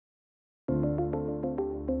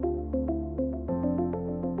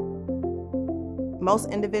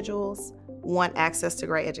Most individuals want access to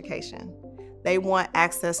great education. They want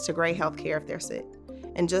access to great health care if they're sick.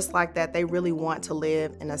 And just like that, they really want to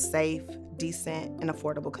live in a safe, decent, and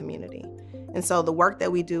affordable community. And so the work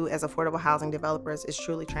that we do as affordable housing developers is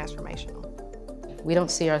truly transformational. We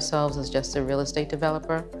don't see ourselves as just a real estate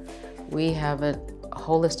developer. We have a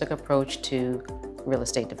holistic approach to real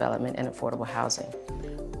estate development and affordable housing.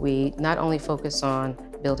 We not only focus on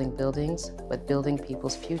building buildings, but building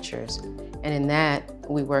people's futures. And in that,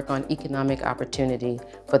 we work on economic opportunity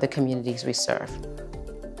for the communities we serve.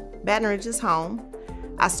 Baton Rouge is home.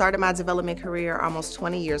 I started my development career almost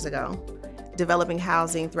 20 years ago, developing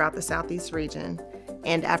housing throughout the Southeast region.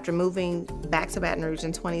 And after moving back to Baton Rouge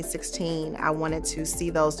in 2016, I wanted to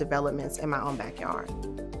see those developments in my own backyard.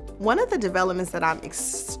 One of the developments that I'm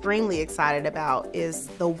extremely excited about is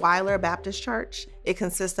the Weiler Baptist Church. It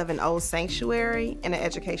consists of an old sanctuary and an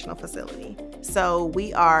educational facility. So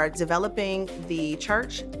we are developing the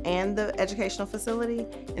church and the educational facility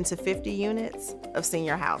into 50 units of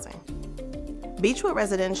senior housing. Beechwood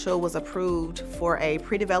Residential was approved for a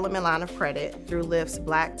pre-development line of credit through LIIF's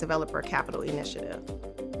Black Developer Capital Initiative.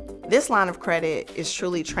 This line of credit is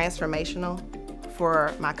truly transformational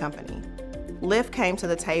for my company. LIIF came to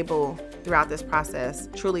the table throughout this process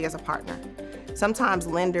truly as a partner. Sometimes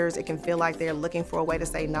lenders, it can feel like they're looking for a way to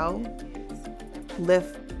say no.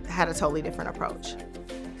 LIIF had a totally different approach.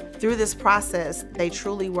 Through this process, they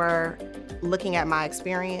truly were looking at my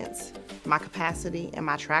experience, my capacity, and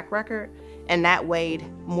my track record, and that weighed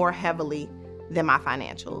more heavily than my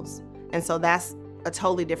financials. And so that's a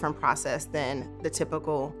totally different process than the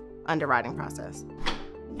typical underwriting process.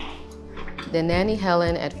 The Nanny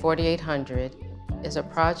Helen at 4800 is a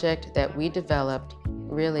project that we developed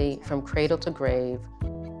really from cradle to grave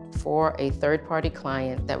for a third-party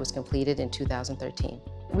client that was completed in 2013.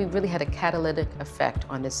 We really had a catalytic effect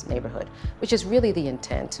on this neighborhood, which is really the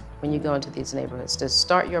intent when you go into these neighborhoods, to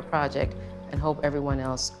start your project and hope everyone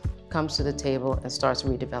else comes to the table and starts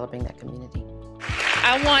redeveloping that community.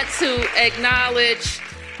 I want to acknowledge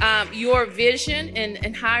your vision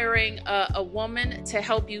in hiring a woman to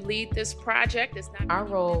help you lead this project. Our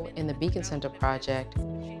role in the Beacon Center project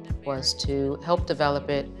was to help develop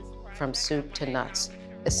it from soup to nuts,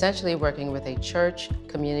 essentially working with a church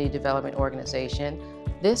community development organization.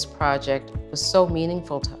 This project was so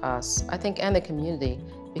meaningful to us, I think, and the community,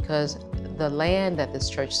 because the land that this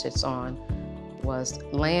church sits on was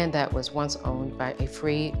land that was once owned by a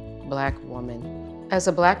free Black woman. As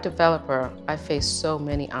a Black developer, I faced so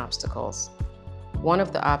many obstacles. One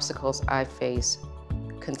of the obstacles I face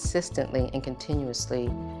consistently and continuously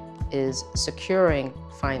is securing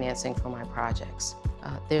financing for my projects.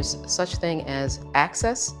 There's such thing as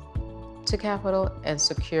access to capital and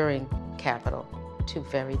securing capital, two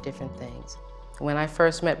very different things. When I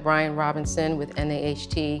first met Brian Robinson with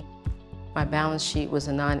NAHT, my balance sheet was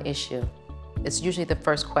a non-issue. It's usually the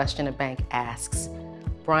first question a bank asks.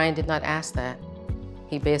 Brian did not ask that.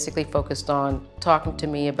 He basically focused on talking to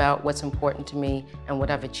me about what's important to me and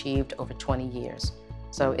what I've achieved over 20 years.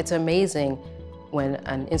 So it's amazing when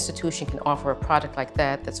an institution can offer a product like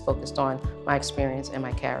that that's focused on my experience and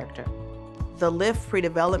my character. The LIIF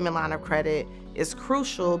pre-development line of credit is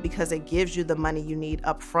crucial because it gives you the money you need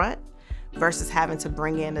up front versus having to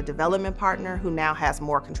bring in a development partner who now has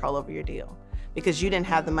more control over your deal, because you didn't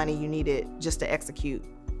have the money you needed just to execute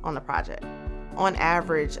on the project. On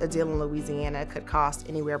average, a deal in Louisiana could cost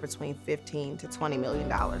anywhere between $15 to $20 million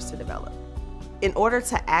to develop. In order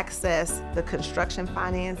to access the construction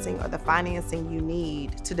financing or the financing you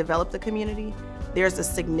need to develop the community, there's a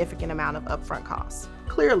significant amount of upfront costs.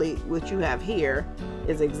 Clearly, what you have here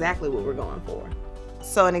is exactly what we're going for.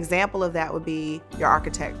 So an example of that would be your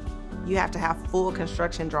architect. You have to have full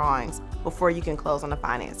construction drawings before you can close on the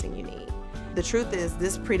financing you need. The truth is,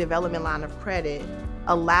 this pre-development line of credit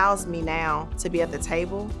allows me now to be at the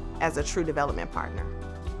table as a true development partner.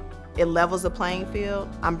 It levels the playing field.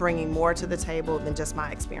 I'm bringing more to the table than just my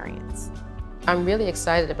experience. I'm really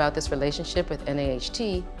excited about this relationship with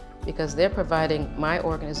NAHT because they're providing my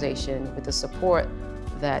organization with the support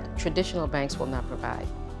that traditional banks will not provide.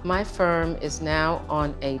 My firm is now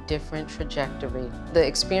on a different trajectory. The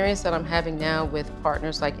experience that I'm having now with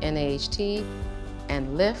partners like NAHT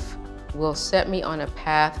and LIIF will set me on a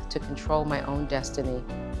path to control my own destiny,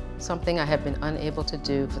 something I have been unable to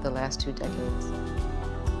do for the last 2 decades.